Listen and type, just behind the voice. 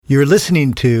You're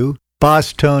listening to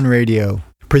Boss Tone Radio,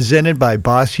 presented by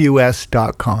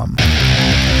BossUS.com.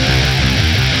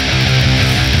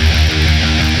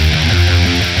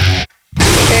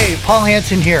 Hey, Paul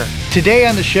Hansen here. Today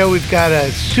on the show, we've got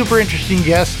a super interesting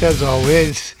guest, as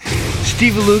always.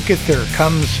 Steve Lukather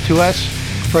comes to us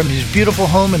from his beautiful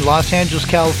home in Los Angeles,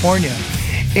 California.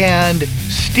 And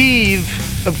Steve,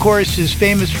 of course, is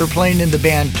famous for playing in the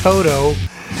band Toto,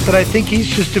 but I think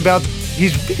he's just about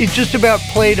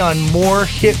played on more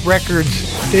hit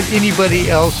records than anybody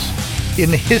else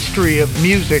in the history of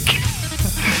music.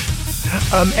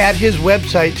 At his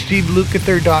website,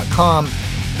 stevelukather.com,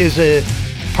 is a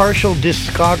partial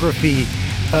discography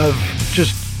of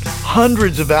just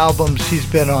hundreds of albums he's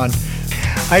been on.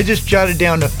 I just jotted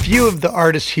down a few of the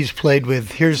artists he's played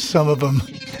with. Here's some of them.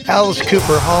 Alice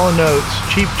Cooper, Hall &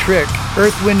 Oates, Cheap Trick,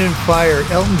 Earth, Wind & Fire,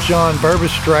 Elton John, Barbra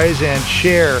Streisand,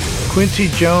 Cher, Quincy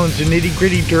Jones, the Nitty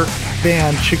Gritty Dirt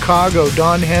Band, Chicago,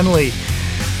 Don Henley,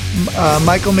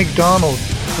 Michael McDonald,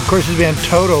 of course his band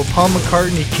Toto, Paul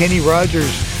McCartney, Kenny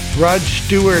Rogers, Rod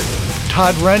Stewart,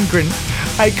 Todd Rundgren.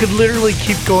 I could literally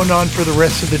keep going on for the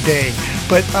rest of the day.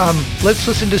 But let's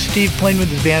listen to Steve playing with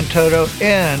his band Toto,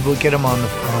 and we'll get him on the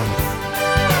phone.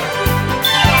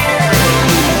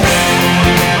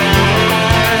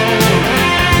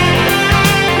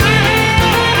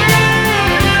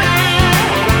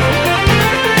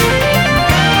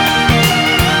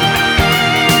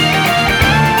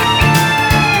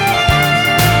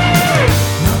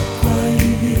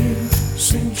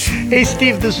 Hey,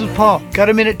 Steve, this is Paul. Got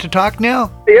a minute to talk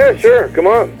now? Yeah, sure. Come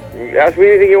on. Ask me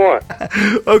anything you want.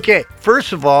 Okay.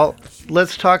 First of all,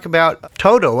 let's talk about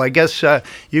Toto. I guess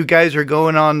you guys are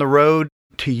going on the road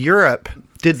to Europe.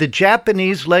 Did the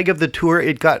Japanese leg of the tour,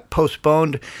 it got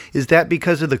postponed? Is that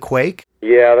because of the quake?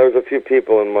 Yeah, there was a few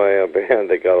people in my band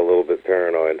that got a little bit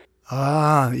paranoid.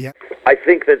 Ah, yeah. I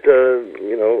think that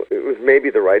it was maybe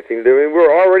the right thing to do. I mean, we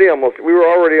were already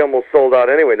almost sold out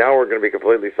anyway. Now we're going to be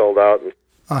completely sold out.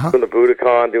 Doing the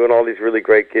Budokan, doing all these really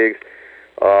great gigs.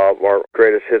 Our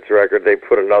greatest hits record, they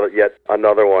put yet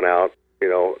another one out,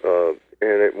 and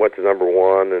it went to number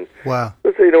one. And wow.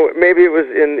 So, maybe it was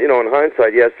in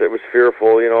hindsight, yes, it was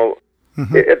fearful.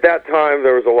 At that time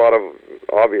there was a lot of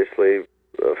obviously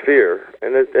fear,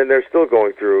 and they're still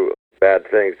going through bad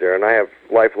things there. And I have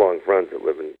lifelong friends that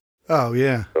live in. Oh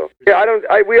yeah. So, yeah,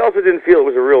 we also didn't feel it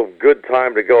was a real good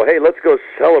time to go, hey, let's go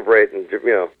celebrate, and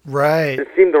Right. It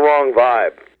seemed the wrong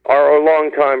vibe. Our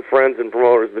longtime friends and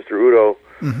promoters, Mr. Udo,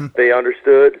 they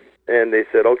understood, and they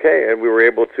said, okay, and we were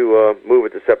able to move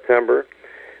it to September,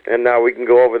 and now we can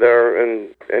go over there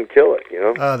and kill it,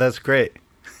 Oh, that's great.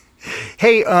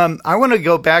 Hey, I want to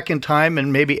go back in time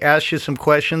and maybe ask you some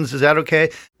questions. Is that okay?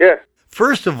 Yeah.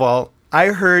 First of all, I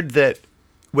heard that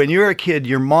when you were a kid,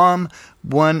 your mom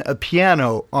won a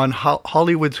piano on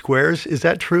Hollywood Squares. Is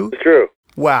that true? It's true.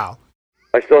 Wow.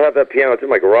 I still have that piano. It's in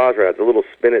my garage right now. It's a little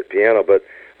spin-it piano, but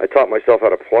I taught myself how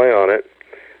to play on it.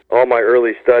 All my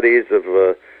early studies of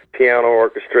piano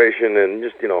orchestration and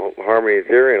just, harmony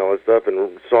theory and all that stuff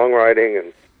and songwriting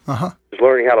and just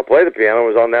learning how to play the piano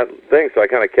was on that thing, so I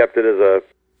kind of kept it as a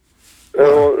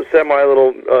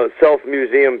semi-little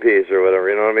self-museum piece or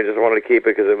whatever, I just wanted to keep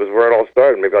it because it was where it all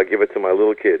started. Maybe I'll give it to my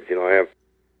little kids. I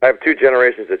have two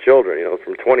generations of children,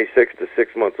 from 26 to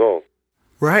 6 months old.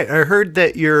 Right. I heard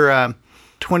that your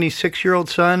 26-year-old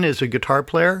son is a guitar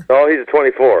player. Oh, he's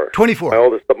 24. 24. My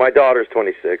oldest, but my daughter's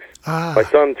 26. Ah. My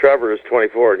son Trevor is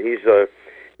 24, and he's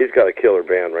got a killer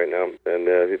band right now, and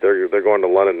they're going to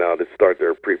London now to start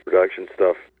their pre-production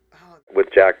stuff with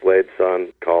Jack Blade's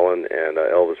son Colin and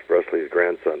Elvis Presley's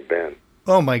grandson Ben.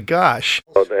 Oh my gosh!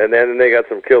 And then they got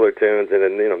some killer tunes, and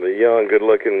then the young,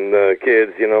 good-looking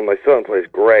kids. My son plays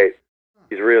great.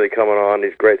 He's really coming on.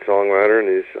 He's a great songwriter,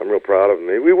 and I'm real proud of him.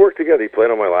 We worked together. He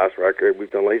played on my last record. He's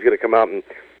going to come out and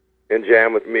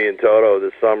jam with me and Toto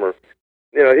this summer.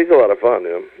 He's a lot of fun,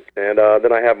 And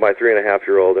then I have my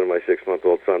 3.5-year-old and my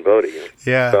 6-month-old son Bodie.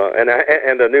 Yeah. And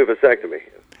a new vasectomy.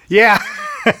 Yeah.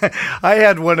 I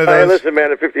had one of those. Hey, listen,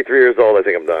 man, at 53 years old, I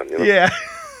think I'm done. Yeah.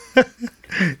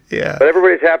 Yeah. But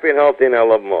everybody's happy and healthy, and I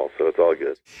love them all, so it's all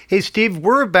good. Hey, Steve,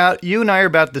 you and I are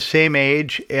about the same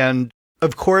age, and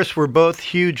of course, we're both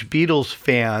huge Beatles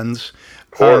fans.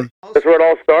 Of course. That's where it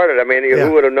all started. I mean, Yeah.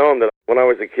 who would have known that when I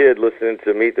was a kid listening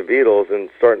to Meet the Beatles and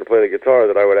starting to play the guitar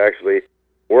that I would actually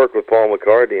work with Paul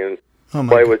McCartney and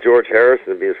play with George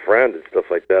Harrison and be his friend and stuff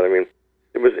like that. I mean,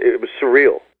 it was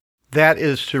surreal. That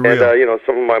is surreal. And,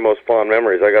 some of my most fond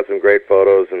memories, I got some great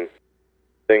photos and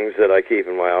things that I keep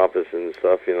in my office and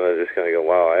stuff, I just kind of go,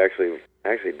 wow, I actually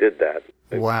actually did that.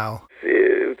 Wow.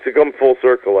 To come full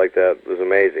circle like that was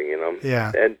amazing, you know?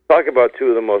 Yeah. And talk about two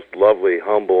of the most lovely,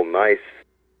 humble, nice,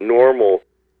 normal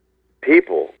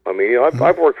people. I mean, you know,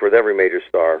 I've worked with every major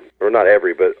star, or not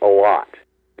every, but a lot.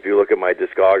 If you look at my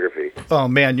discography. Oh,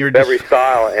 man, you're every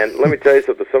style. And let me tell you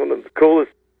something, some of the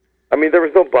coolest, I mean, there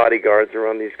was no bodyguards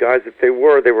around these guys. If they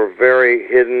were very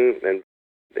hidden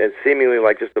and seemingly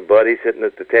like just the buddies sitting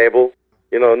at the table.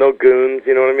 You know, no goons,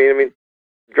 you know what I mean? I mean,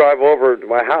 drive over to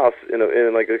my house in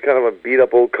like a kind of a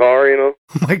beat-up old car, you know?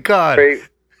 Oh, my God.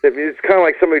 It's kind of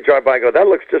like somebody drive by and go, that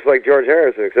looks just like George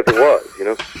Harrison, except it was, you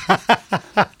know?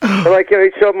 But like, you know,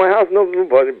 he'd show up at my house, no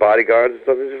bodyguards and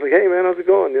stuff. It's just like, hey, man, how's it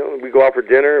going? You know, we'd go out for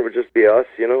dinner. It would just be us,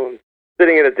 you know?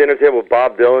 Sitting at a dinner table with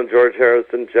Bob Dylan, George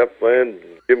Harrison, Jeff Lynne,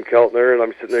 Jim Keltner, and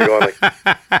I'm sitting there going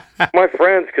like, my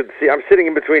friends could see, I'm sitting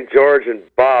in between George and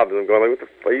Bob, and I'm going like, what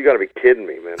the fuck, you got to be kidding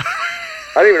me, man.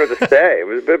 I didn't even know what to say.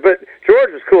 But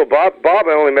George was cool. Bob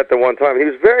I only met the one time. He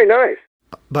was very nice.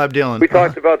 Bob Dylan. We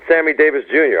talked about Sammy Davis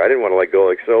Jr. I didn't want to like go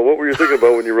like, so what were you thinking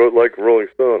about when you wrote like Rolling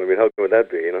Stone? I mean, how good would that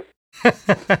be, you know?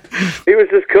 He was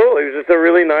just cool. He was just a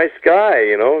really nice guy,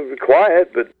 you know,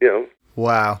 quiet, but, you know.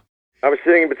 Wow. I was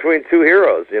sitting in between two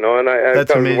heroes, you know, and I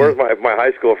thought, where's my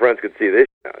high school friends could see this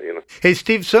now, you know. Hey,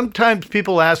 Steve, sometimes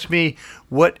people ask me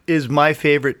what is my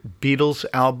favorite Beatles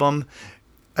album.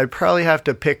 I'd probably have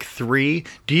to pick 3.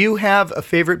 Do you have a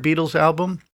favorite Beatles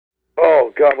album?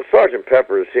 Oh, God, well, Sgt.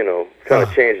 Pepper's, you know, kind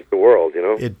of changed the world, you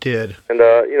know. It did. And,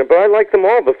 you know, but I like them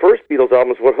all. The first Beatles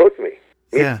album is what hooked me.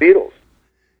 The Beatles.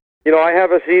 You know, I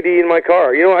have a CD in my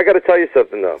car. You know, I got to tell you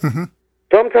something, though. Mm-hmm.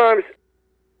 Sometimes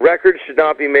records should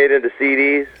not be made into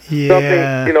CDs. Yeah.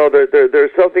 Something, you know,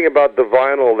 there's something about the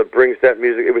vinyl that brings that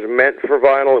music. It was meant for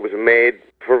vinyl. It was made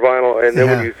for vinyl. And then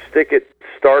when you stick it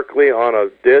starkly on a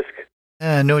disc,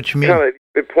 I know what you mean.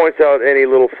 It points out any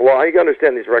little flaw. You can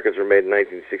understand these records were made in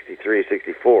 1963,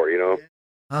 64, you know.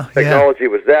 Technology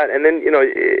was that. And then, you know,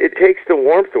 it takes the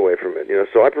warmth away from it, you know.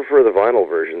 So I prefer the vinyl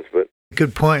versions. But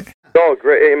good point. Oh,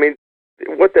 great. I mean,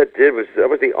 what that did was, that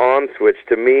was the on switch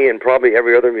to me and probably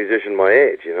every other musician my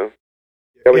age, you know.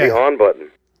 That was the on button.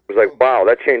 It was like, wow,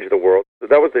 that changed the world.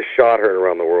 That was the shot heard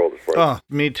around the world. As far as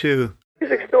me too.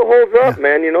 Music still holds up,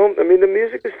 man, you know. I mean, the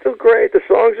music is still great. The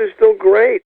songs are still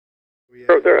great.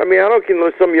 I mean, I don't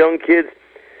know, some young kids,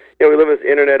 you know, we live in this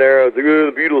internet era, it's like, oh,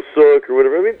 the Beatles suck or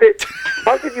whatever. I mean,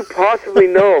 how could you possibly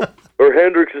know? Or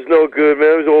Hendrix is no good,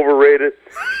 man, it was overrated.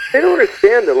 They don't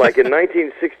understand that, like, in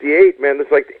 1968, man,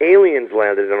 it's like aliens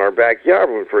landed in our backyard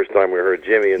when the first time we heard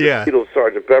Jimmy and the Beatles,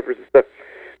 Sgt. Pepper's and stuff.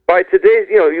 By today's,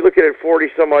 you know, you look at it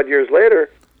 40-some-odd years later,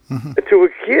 to a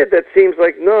kid, that seems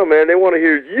like, no, man, they want to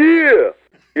hear, yeah!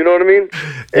 You know what I mean?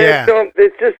 And so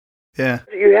it's just,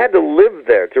 you had to live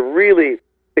there to really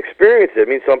experience it. I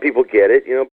mean, some people get it,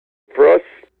 you know. For us,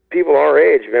 people our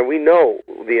age, man, we know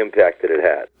the impact that it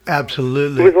had.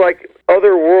 Absolutely. It was like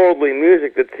otherworldly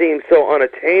music that seemed so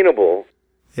unattainable.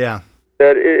 Yeah.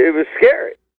 That it was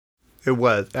scary. It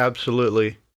was,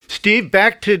 absolutely. Steve,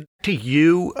 back to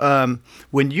you.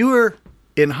 When you were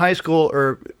in high school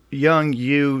or young,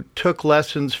 you took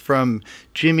lessons from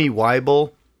Jimmy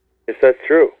Weibel. Yes, that's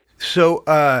true. So,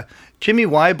 Jimmy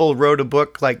Weibel wrote a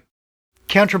book like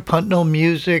contrapuntal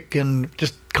music and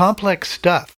just complex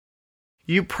stuff.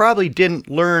 You probably didn't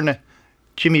learn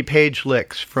Jimmy Page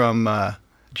licks from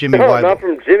Jimmy Weibel. No, not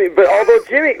from Jimmy. But although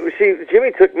Jimmy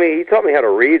took me, he taught me how to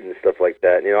read and stuff like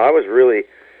that. You know, I was really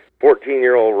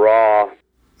 14-year-old raw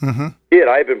kid.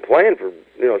 I had been playing for,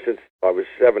 you know, since I was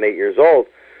 7, 8 years old.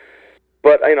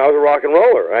 But, you know, I was a rock and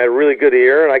roller. I had a really good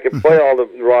ear, and I could play all the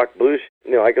rock blues.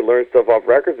 You know, I could learn stuff off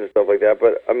records and stuff like that.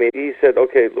 But, I mean, he said,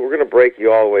 okay, we're going to break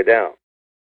you all the way down.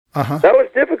 That was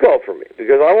difficult for me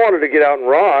because I wanted to get out and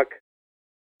rock.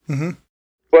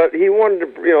 But he wanted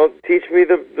to, you know, teach me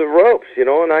the ropes, you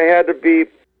know, and I had to be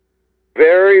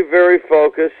very, very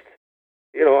focused.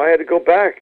 You know, I had to go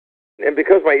back. And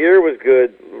because my ear was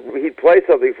good, he'd play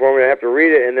something for me, I'd have to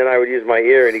read it, and then I would use my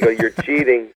ear, and he'd go, you're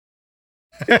cheating.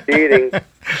 You're cheating.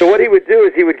 So what he would do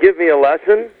is he would give me a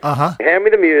lesson, hand me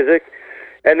the music,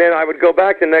 and then I would go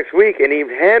back the next week, and he'd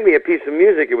hand me a piece of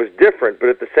music. It was different, but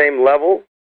at the same level.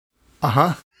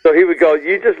 So he would go,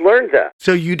 you just learned that.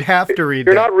 So you'd have to read it.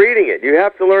 You're not reading it. You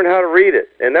have to learn how to read it.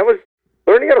 And that was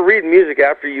learning how to read music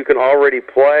after you can already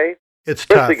play. It's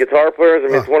tough. Especially guitar players. I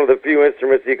mean, it's one of the few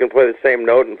instruments you can play the same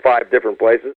note in 5 different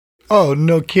places. Oh,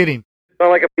 no kidding. It's not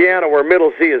like a piano where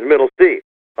middle C is middle C.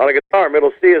 On a guitar,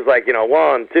 middle C is like, you know,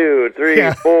 1, 2,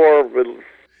 3, 4,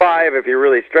 5 if you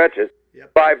really stretch it.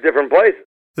 5 different places.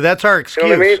 That's our excuse.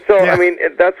 You know what I mean? So, I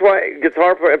mean, that's why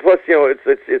guitar player, and plus, you know,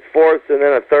 it's fourths and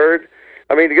then a third.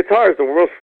 I mean, the guitar is the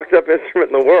most fucked up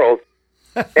instrument in the world.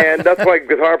 And that's why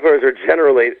guitar players are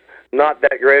generally not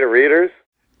that great at readers.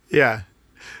 Yeah.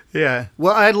 Yeah.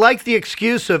 Well, I like the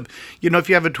excuse of, if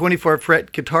you have a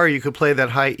 24-fret guitar, you could play that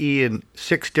high E in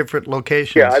 6 different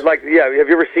locations. Yeah, have you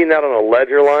ever seen that on a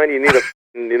ledger line? You need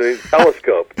a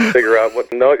telescope to figure out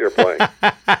what note you're playing.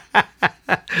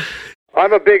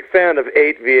 I'm a big fan of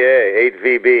 8VA,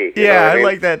 8VB. Yeah, I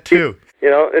like that too.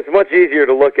 It's much easier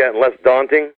to look at and less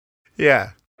daunting.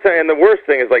 Yeah. And the worst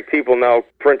thing is, like, people now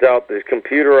print out these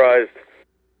computerized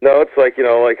notes, like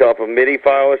off a MIDI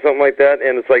file or something like that,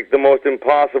 and it's like the most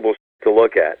impossible to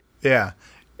look at. Yeah.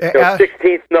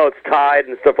 16th notes tied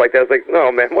and stuff like that. It's like,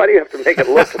 no, man, why do you have to make it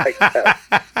look like that?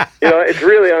 It's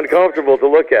really uncomfortable to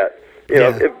look at.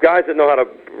 If guys that know how to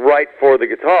write for the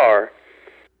guitar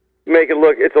make it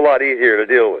look, it's a lot easier to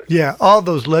deal with. Yeah, all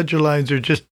those ledger lines are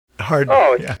just hard.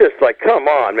 Oh, it's just like, come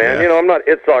on, man. Yeah. I'm not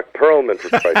Itzhak Perlman,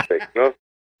 for Christ's sake,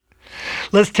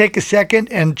 Let's take a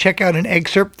second and check out an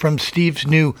excerpt from Steve's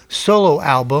new solo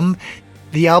album.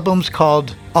 The album's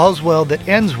called All's Well That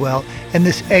Ends Well, and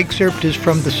this excerpt is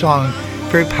from the song, a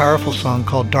very powerful song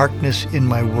called Darkness in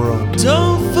My World.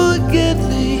 Don't forget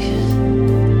me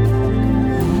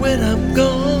when I'm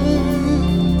gone.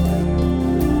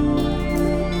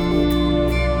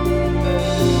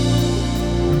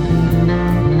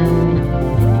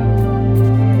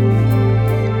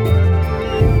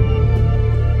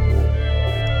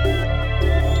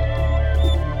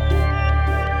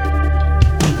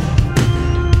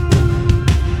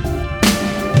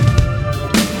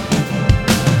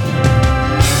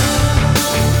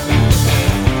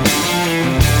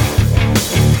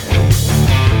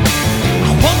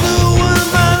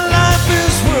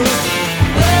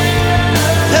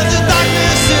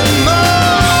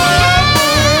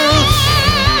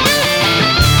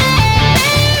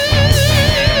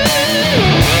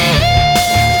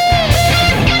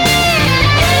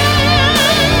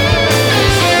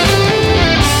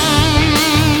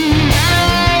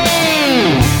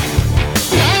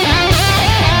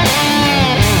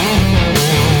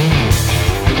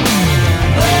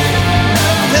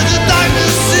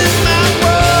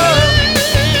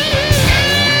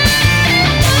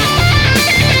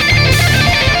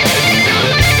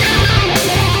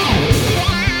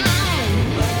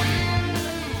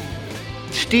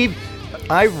 Steve,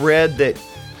 I read that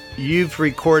you've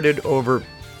recorded over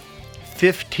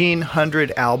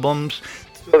 1,500 albums.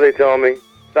 So they tell me.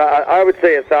 I would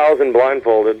say 1,000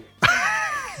 blindfolded.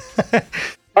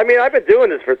 I mean, I've been doing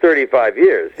this for 35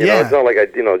 years. You know, it's not like I,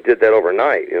 did that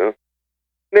overnight.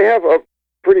 They have a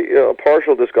pretty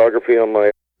partial discography on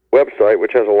my website,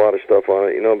 which has a lot of stuff on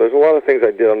it. There's a lot of things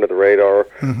I did under the radar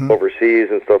overseas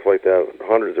and stuff like that.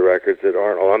 Hundreds of records that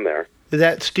aren't on there. Is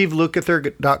that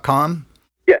stevelukather.com?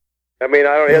 Yeah. I mean,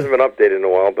 it hasn't been updated in a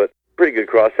while, but pretty good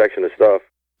cross-section of stuff.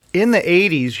 In the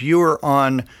 80s, you were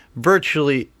on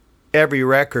virtually every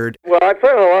record. Well, I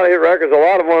played on a lot of hit records, a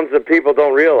lot of ones that people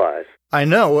don't realize. I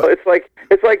know. It's like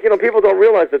people don't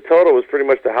realize that Toto was pretty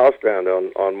much the house band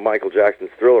on Michael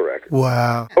Jackson's Thriller record.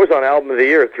 Wow. I was on Album of the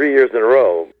Year 3 years in a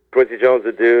row. Quincy Jones,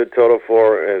 The Dude, Toto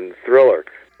 4, and Thriller.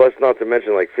 Plus, not to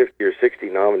mention like 50 or 60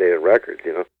 nominated records,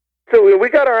 So we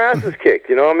got our asses kicked,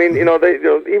 I mean, they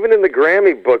even in the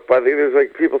Grammy book, there's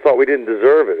like people thought we didn't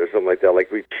deserve it or something like that,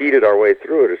 like we cheated our way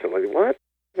through it or something like that.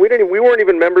 What? We weren't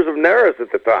even members of Neris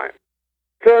at the time.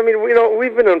 So I mean,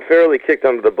 we've been unfairly kicked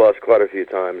under the bus quite a few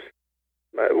times.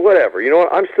 Whatever,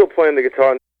 I'm still playing the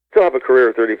guitar. Still have a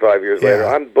career 35 years later.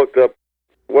 I'm booked up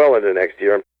well into next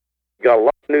year. Got a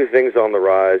lot of new things on the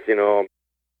rise.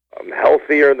 I'm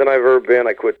healthier than I've ever been.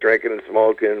 I quit drinking and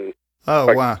smoking.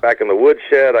 Oh, wow. Back in the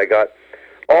woodshed. I got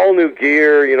all new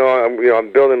gear.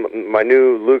 I'm building my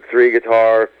new Luke 3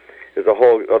 guitar. There's a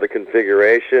whole other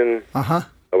configuration.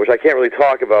 Which I can't really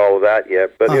talk about all of that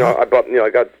yet. But I bought. I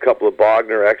got a couple of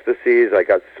Bogner Ecstasies. I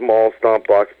got small stomp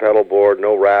box pedal board,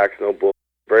 no racks, no bull.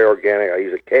 Very organic. I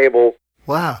use a cable.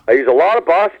 Wow. I use a lot of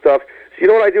Boss stuff.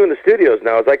 So what I do in the studios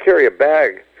now is I carry a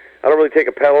bag. I don't really take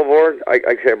a pedal board. I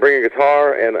bring a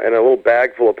guitar and a little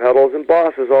bag full of pedals. And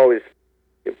Boss is always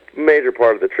a major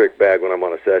part of the trick bag when I'm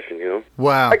on a session,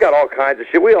 Wow. I got all kinds of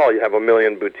shit. We all have a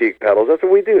million boutique pedals. That's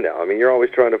what we do now. I mean, you're always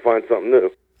trying to find something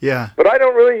new. Yeah. But I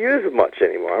don't really use it much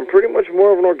anymore. I'm pretty much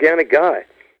more of an organic guy.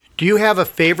 Do you have a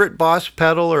favorite Boss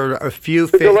pedal or a few?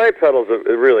 The delay pedal's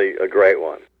a really a great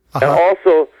one. And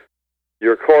also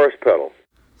your chorus pedal.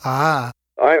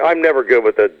 I'm never good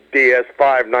with the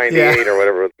DS598 or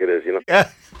whatever it is,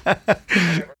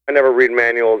 I never read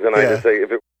manuals, and I just say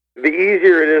the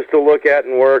easier it is to look at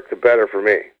and work, the better for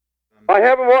me. I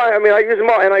have them all. I mean, I use them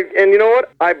all, and you know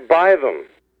what? I buy them.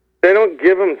 They don't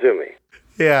give them to me.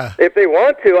 Yeah. If they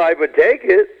want to, I would take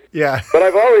it. Yeah. But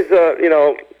I've always,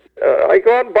 I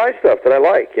go out and buy stuff that I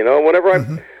like. Whenever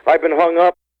I've been hung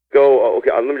up, go,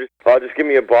 okay, I'll just give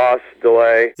me a Boss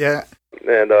delay. Yeah.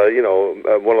 And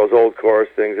one of those old chorus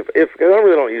things. If I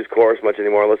really don't use chorus much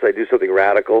anymore, unless I do something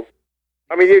radical.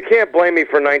 I mean, you can't blame me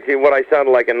for what I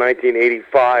sounded like in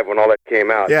 1985 when all that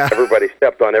came out. Yeah. Everybody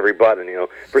stepped on every button.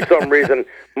 For some reason,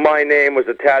 my name was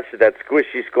attached to that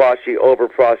squishy, squashy,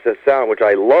 overprocessed sound, which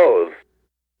I loathe.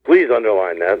 Please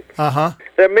underline that.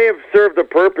 That may have served a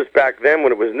purpose back then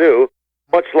when it was new,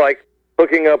 much like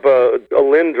hooking up a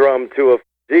Lindrum to a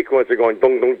sequencer going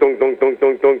dong dong dong dong dong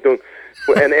dong dong dong,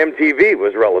 and MTV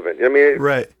was relevant. I mean,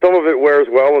 right. Some of it wears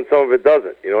well and some of it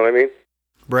doesn't. You know what I mean?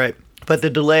 Right. But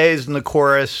the delays and the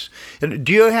chorus.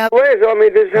 Do you have delays? I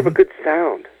mean, they just have a good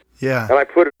sound. Yeah. And I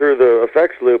put it through the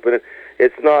effects loop, and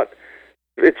it's not.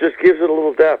 It just gives it a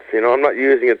little depth. I'm not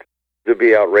using it to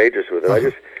be outrageous with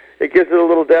it. It gives it a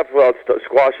little depth without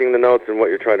squashing the notes and what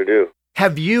you're trying to do.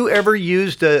 Have you ever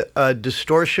used a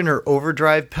distortion or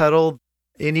overdrive pedal?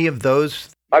 Any of those?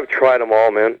 I've tried them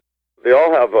all, man. They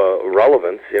all have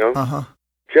relevance,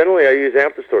 Generally, I use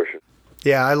amp distortion.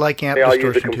 Yeah, I like amp distortion,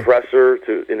 I'll use a compressor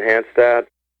to enhance that.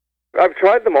 I've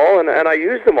tried them all, and I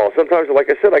use them all. Sometimes, like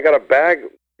I said, I got a bag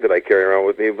that I carry around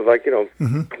with me with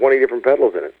 20 different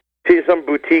pedals in it. See, some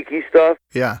boutique-y stuff.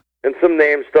 Yeah. And some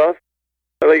name stuff.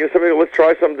 Like somebody, let's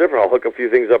try something different. I'll hook a few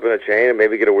things up in a chain and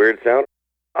maybe get a weird sound.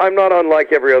 I'm not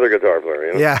unlike every other guitar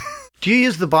player, Yeah. Do you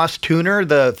use the Boss Tuner,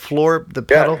 the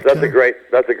pedal? Yes,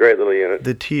 that's a great little unit.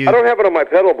 The TU. I don't have it on my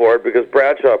pedal board because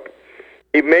Bradshaw,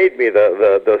 he made me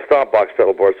the Stomp Box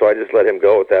pedal board, so I just let him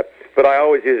go with that. But I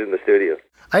always use it in the studio.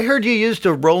 I heard you used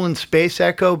a Roland Space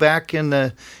Echo back in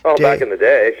the day. Back in the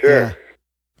day, sure.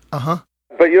 Yeah.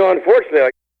 But,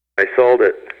 unfortunately, I sold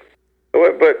it.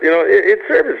 But, it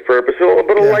served its purpose.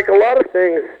 But like a lot of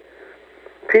things,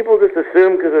 people just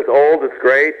assume because it's old, it's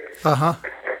great.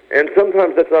 And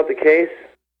sometimes that's not the case.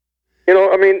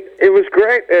 I mean, it was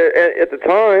great at the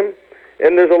time,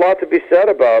 and there's a lot to be said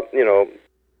about,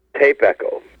 tape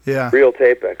echo. Yeah. Real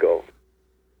tape echo.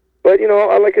 But,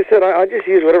 like I said, I just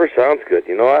use whatever sounds good.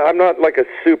 I'm not like a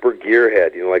super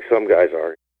gearhead, like some guys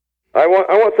are. I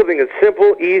want something that's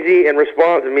simple, easy, and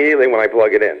responds immediately when I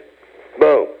plug it in.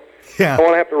 Boom. Yeah. I don't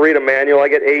want to have to read a manual. I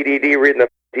get ADD reading the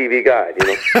TV guide,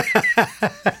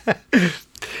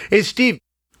 Hey, Steve,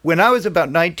 when I was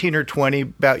about 19 or 20,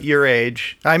 about your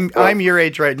age, I'm your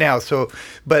age right now.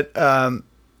 But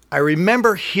I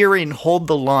remember hearing "Hold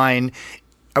the Line."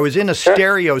 I was in a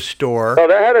stereo store. Oh,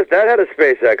 that had a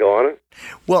space echo on it.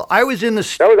 Well, I was in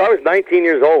the. I was 19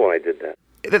 years old when I did that.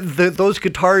 Those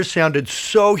guitars sounded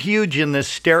so huge in this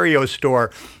stereo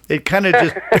store. It kind of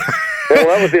just. Well,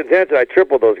 that was the intention. I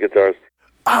tripled those guitars.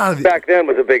 Back then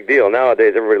was a big deal.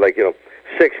 Nowadays, everybody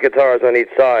 6 guitars on each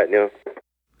side.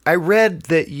 I read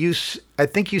that I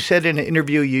think you said in an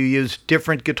interview you used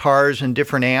different guitars and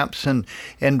different amps and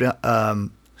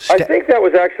I think that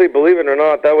was actually, believe it or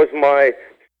not, that was my,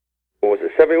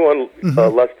 71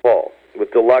 Les Paul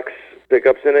with deluxe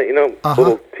pickups in it,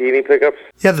 little teeny pickups.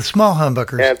 Yeah, the small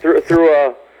humbuckers. And through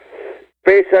a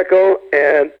Space Echo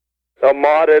and a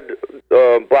modded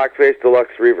Blackface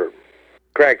Deluxe reverb,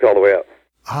 cranked all the way up.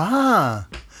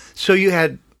 So you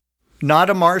had not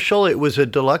a Marshall, it was a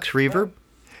deluxe reverb?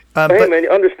 Hey, man, you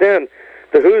understand,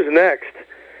 the Who's Next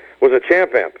was a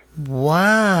Champ amp.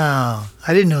 Wow,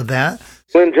 I didn't know that.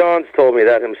 Lynn Johns told me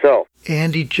that himself.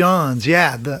 Andy Johns,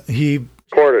 yeah. He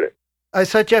recorded it. I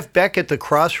saw Jeff Beck at the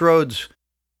Crossroads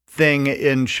thing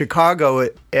in Chicago,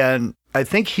 and I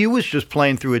think he was just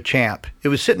playing through a Champ. It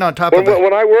was sitting on top of it.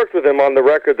 When I worked with him on the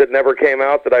record that never came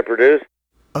out that I produced.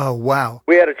 Oh, wow.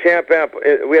 We had a Champ amp.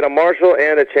 We had a Marshall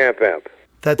and a Champ amp.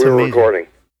 That's amazing. We were recording.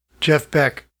 Jeff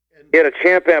Beck. He had a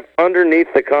Champ amp underneath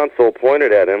the console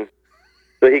pointed at him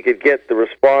so he could get the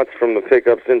response from the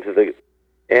pickups into the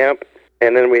amp,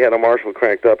 and then we had a Marshall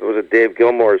cranked up. It was at Dave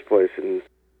Gilmore's place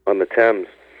on the Thames.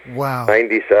 Wow.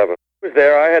 97. I was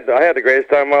there. I had the greatest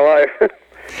time of my life.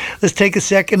 Let's take a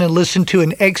second and listen to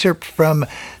an excerpt from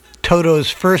Toto's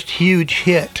first huge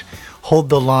hit, Hold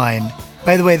the Line.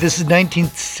 By the way, this is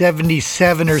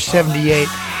 1977 or 78,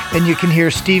 and you can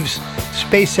hear Steve's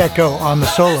Space Echo on the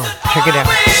solo. Check it out.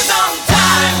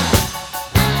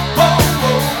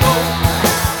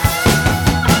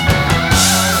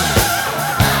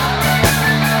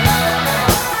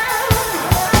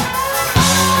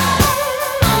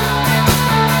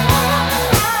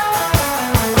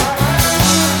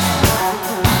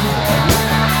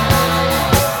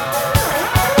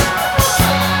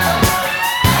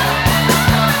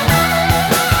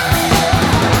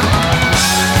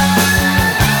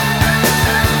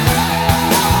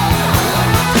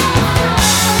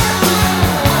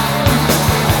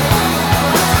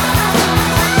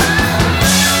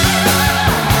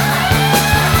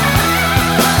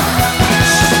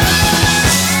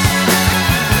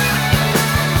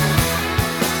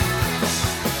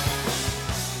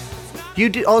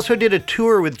 also did a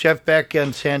tour with Jeff Beck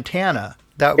and Santana.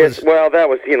 That Yes, was well, that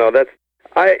was, that's,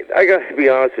 I got to be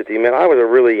honest with you, man. I was a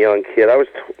really young kid. I was,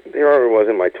 here I was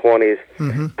in my 20s,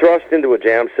 thrust into a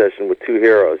jam session with two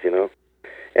heroes, And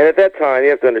at that time, you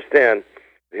have to understand,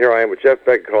 here I am with Jeff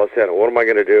Beck and Carlos Santana. What am I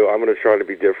going to do? I'm going to try to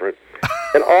be different.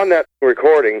 And on that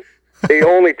recording, they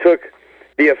only took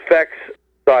the effects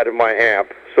side of my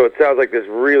amp, so it sounds like this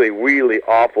really, really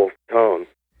awful tone.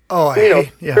 Oh,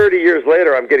 30 years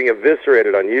later, I'm getting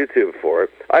eviscerated on YouTube for it.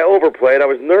 I overplayed. I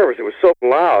was nervous. It was so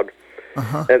loud.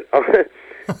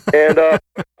 And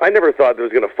I never thought it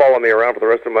was going to follow me around for the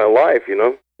rest of my life,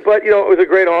 But, it was a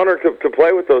great honor to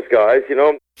play with those guys,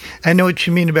 I know what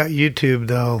you mean about YouTube,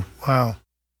 though. Wow.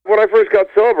 When I first got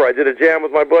sober, I did a jam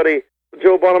with my buddy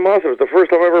Joe Bonamassa. It was the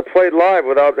first time I ever played live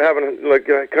without having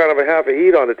kind of a half a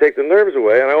heat on to take the nerves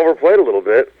away, and I overplayed a little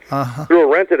bit through a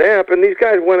rented amp, and these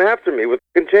guys went after me with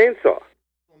a chainsaw.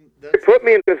 They put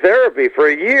me into therapy for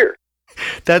a year.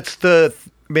 That's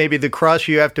maybe the cross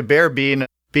you have to bear being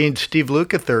Steve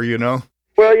Lukather,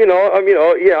 Well,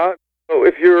 yeah.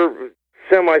 If you're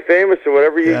semi-famous or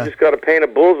whatever, you just got to paint a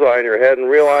bullseye in your head and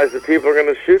realize that people are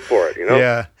going to shoot for it,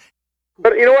 Yeah.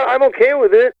 But you know what? I'm okay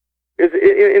with it.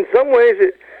 In some ways,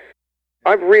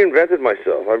 I've reinvented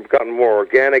myself. I've gotten more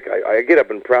organic. I get up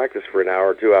and practice for an hour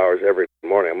or 2 hours every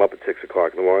morning. I'm up at 6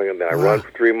 o'clock in the morning, and then I run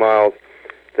for 3 miles.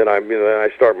 Then I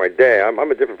start my day. I'm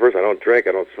a different person. I don't drink.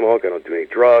 I don't smoke. I don't do any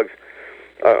drugs.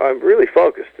 I'm really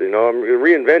focused. I'm a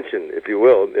reinvention, if you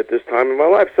will, at this time in my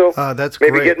life. So that's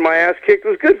maybe great. Getting my ass kicked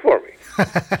was good for me.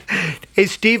 Hey,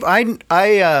 Steve,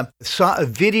 I saw a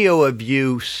video of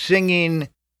you singing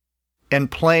and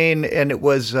playing, and it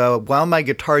was While My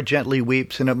Guitar Gently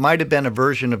Weeps, and it might have been a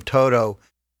version of Toto.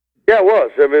 Yeah, it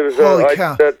was. I mean, it was. Holy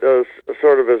cow. I did that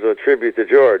sort of as a tribute to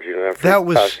George. After that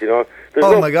was. Passed,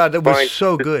 Oh my God, that was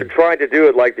so good. Trying to do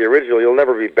it like the original, you'll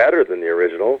never be better than the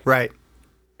original. Right.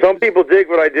 Some people dig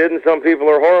what I did, and some people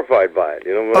are horrified by it.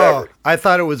 Whatever. Oh, I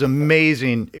thought it was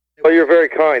amazing. Well, you're very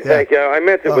kind. Yeah. Thank you. I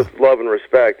meant it with love and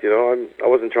respect. I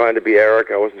wasn't trying to be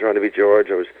Eric. I wasn't trying to be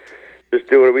George. I was just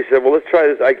doing it. We said, well, let's try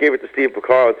this. I gave it to Steve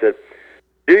Porcaro and said,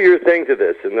 do your thing to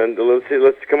this, and then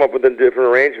let's come up with a different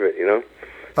arrangement,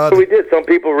 So we did. Some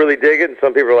people really dig it, and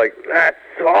some people are like, that's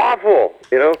awful,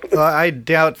 I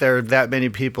doubt there are that many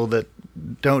people that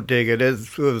don't dig it.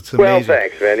 It's amazing. Well,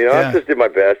 thanks, man. I just did my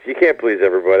best. You can't please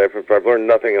everybody. If I've learned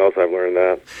nothing else, I've learned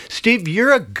that. Steve,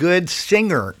 you're a good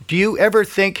singer. Do you ever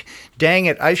think, dang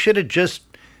it, I should have just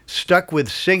stuck with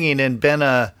singing and been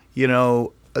a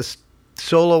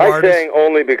solo artist? I sang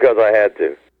only because I had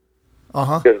to.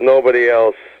 Because nobody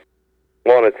else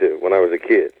wanted to when I was a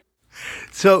kid.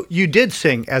 So you did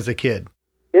sing as a kid?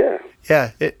 Yeah.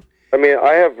 Yeah. I mean,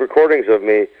 I have recordings of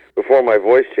me before my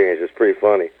voice changed. It's pretty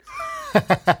funny.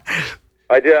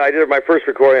 I did my first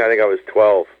recording, I think I was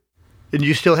 12. And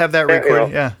you still have that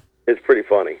recording? Yeah. It's pretty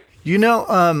funny.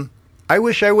 I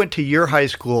wish I went to your high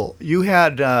school. You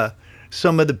had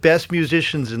some of the best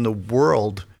musicians in the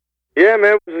world. Yeah,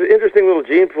 man, it was an interesting little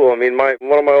gene pool. I mean, one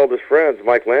of my oldest friends,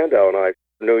 Mike Landau, and I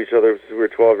knew each other since we were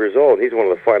 12 years old. He's one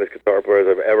of the finest guitar players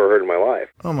I've ever heard in my life.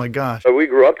 Oh, my gosh. So we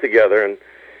grew up together, and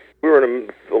we were in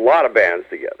a lot of bands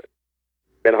together.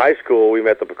 In high school, we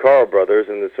met the Porcaro brothers,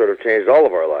 and it sort of changed all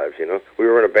of our lives, We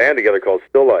were in a band together called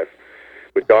Still Life,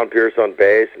 with Don Pierce on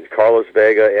bass, and Carlos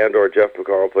Vega and/or Jeff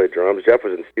Porcaro played drums. Jeff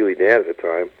was in Steely Dan at the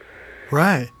time.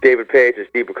 Right. David Page and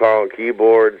Steve Porcaro on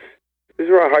keyboards. These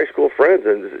were our high school friends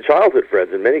and childhood friends,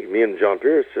 and me and John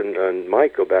Pierce and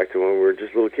Mike go back to when we were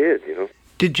just little kids,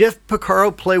 Did Jeff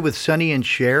Porcaro play with Sonny and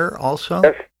Cher also?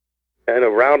 Yes. In a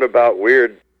roundabout,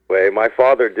 weird way. My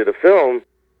father did a film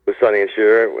with Sonny and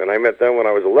Cher, and I met them when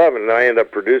I was 11, and I ended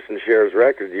up producing Cher's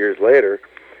record years later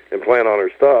and playing on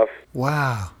her stuff.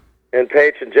 Wow. And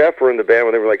Paige and Jeff were in the band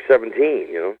when they were like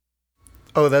 17,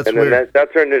 Oh, that's and weird. then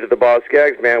that turned into the Boz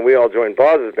Skaggs band. We all joined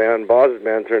Boz's band. Boz's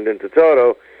band turned into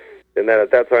Toto, and then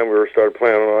at that time we started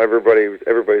playing on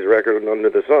everybody's record under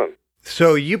the sun.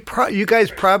 So you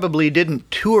guys probably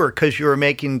didn't tour because you were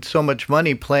making so much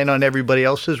money playing on everybody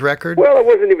else's record? Well, it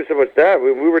wasn't even so much that.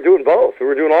 We were doing both. We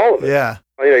were doing all of it. Yeah.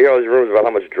 You hear all these rumors about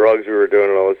how much drugs we were doing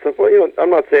and all this stuff. Well, I'm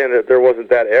not saying that there wasn't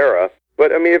that era,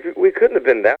 but I mean, if we couldn't have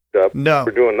been that stuff. No.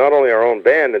 We're doing not only our own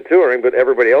band and touring, but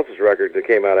everybody else's record that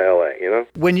came out of L.A.,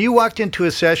 When you walked into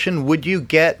a session, would you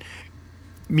get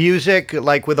music,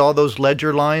 like with all those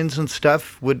ledger lines and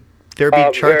stuff? Would there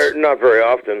be charts? Not very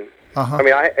often. I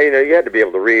mean, you had to be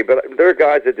able to read, but there are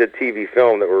guys that did TV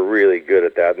film that were really good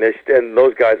at that, and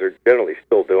those guys are generally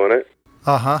still doing it.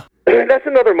 That's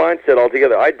another mindset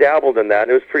altogether. I dabbled in that,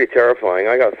 and it was pretty terrifying.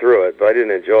 I got through it, but I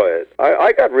didn't enjoy it.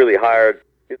 I got really hired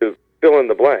to fill in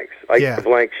the blanks. I get a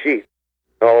blank sheet.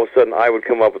 And all of a sudden, I would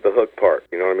come up with the hook part.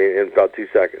 You know what I mean? In about 2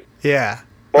 seconds. Yeah.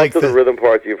 Most of the rhythm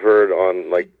parts you've heard on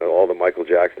like all the Michael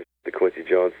Jackson, the Quincy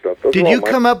Jones stuff. Did you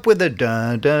come up with a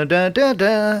da da da da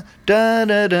da da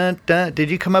da da da?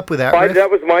 Did you come up with that riff? That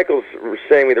was Michael's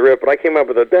saying me the riff, but I came up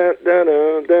with a da da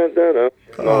da da da da.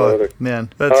 Oh man,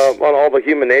 that's on all the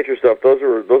Human Nature stuff. Those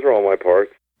are all my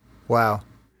parts. Wow.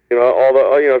 You know, all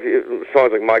the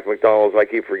songs like Mike McDonald's, I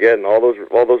Keep Forgetting, all those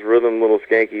rhythm little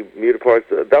skanky muted parts.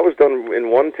 That was done in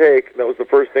one take. That was the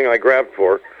first thing I grabbed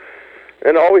for,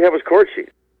 and all we had was chord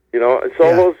sheets. You know,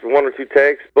 solos, 1 or 2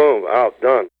 takes, boom, out,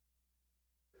 done.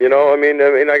 You know, I mean,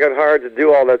 I got hired to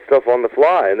do all that stuff on the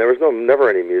fly, and there was never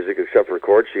any music except for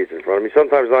chord sheets in front of me.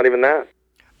 Sometimes not even that.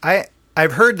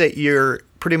 I've heard that you're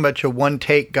pretty much a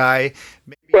one-take guy.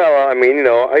 Well, I mean,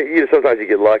 sometimes you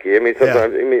get lucky. I mean,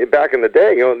 sometimes, back in the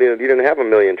day, you didn't have a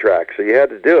million tracks, so you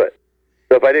had to do it.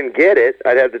 So if I didn't get it,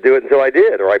 I'd have to do it until I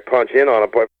did, or I'd punch in on a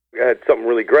part. I had something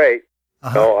really great.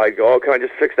 So I'd go, can I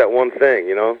just fix that one thing,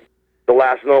 you know? The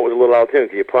last note was a little out of tune,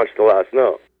 so you punch the last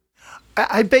note.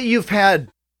 I bet you've had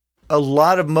a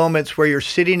lot of moments where you're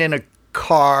sitting in a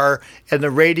car and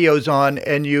the radio's on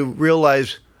and you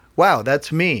realize, wow,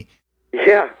 that's me.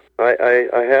 Yeah,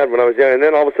 I had when I was young. And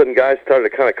then all of a sudden guys started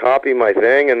to kind of copy my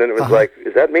thing, and then it was like,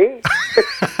 is that me?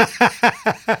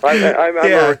 I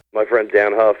remember my friend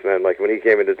Dan Huff, man, like when he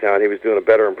came into town, he was doing a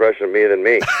better impression of me than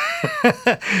me.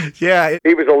 Yeah.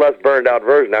 He was a less burned out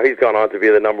version. Now he's gone on to be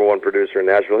the #1 producer in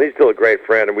Nashville. He's still a great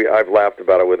friend, and I've laughed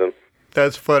about it with him.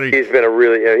 That's funny. He's been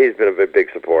a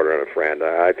big supporter and a friend.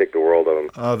 I think the world of him.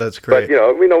 Oh, that's great. But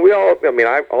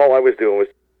all I was doing was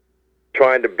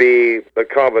trying to be a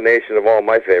combination of all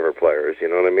my favorite players. You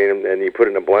know what I mean? And you put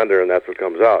it in a blender, and that's what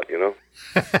comes out. You know?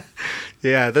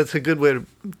 Yeah, that's a good way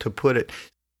to put it.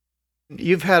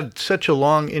 You've had such a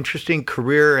long, interesting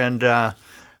career, and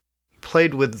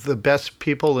played with the best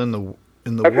people in the world.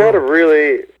 I've had a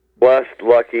really blessed,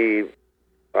 lucky.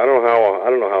 I don't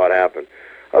know how it happened.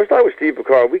 I was talking with Steve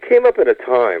Picard. We came up at a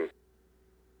time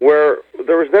where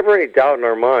there was never any doubt in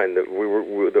our mind that we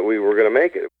were going to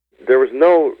make it. There was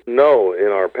no in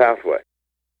our pathway.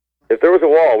 If there was a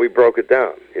wall, we broke it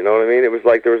down. You know what I mean? It was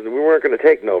like we weren't going to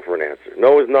take no for an answer.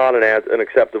 No is not an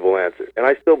acceptable answer, and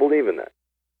I still believe in that.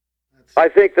 I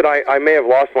think that I may have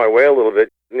lost my way a little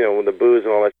bit. You know, when the booze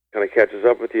and all that kind of catches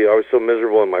up with you. I was so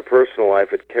miserable in my personal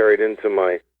life, it carried into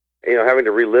my, having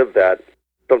to relive that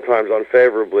sometimes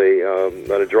unfavorably on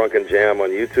a drunken jam on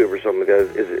YouTube or something like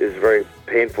that is very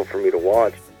painful for me to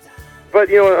watch. But,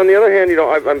 on the other hand,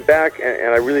 I'm back,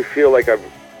 and I really feel like I've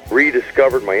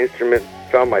rediscovered my instrument,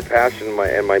 found my passion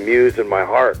and my muse and my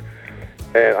heart.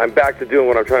 And I'm back to doing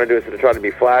what I'm trying to do. Instead of trying to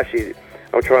be flashy,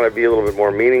 I'm trying to be a little bit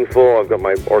more meaningful. I've got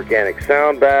my organic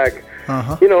sound back.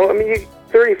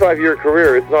 35-year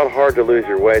career, it's not hard to lose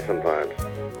your way sometimes.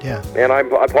 Yeah. And I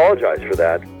apologize for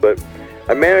that, but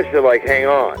I managed to, hang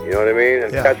on, you know what I mean?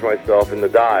 And catch myself in the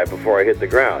dive before I hit the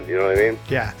ground, you know what I mean?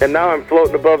 Yeah. And now I'm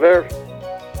floating above there,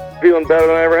 feeling better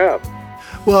than I ever have.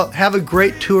 Well, have a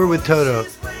great tour with Toto.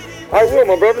 I will,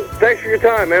 my brother. Thanks for your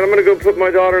time, man. I'm going to go put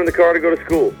my daughter in the car to go to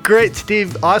school. Great,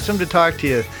 Steve. Awesome to talk to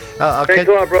you. Thanks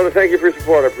a lot, brother. Thank you for your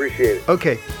support. I appreciate it.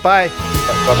 Okay, bye.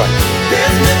 Bye-bye.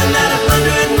 There's nothing that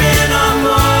 100 men or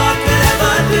more could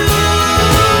ever do.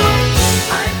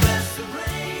 I press the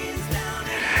reins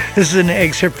down. This is an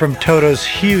excerpt from Toto's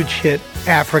huge hit,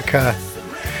 Africa.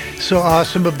 So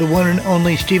awesome of the one and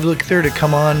only Steve Lukather to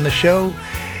come on the show.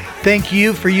 Thank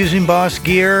you for using Boss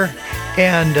Gear,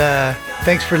 and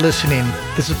thanks for listening.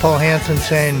 This is Paul Hansen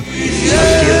saying, I'll see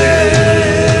you later.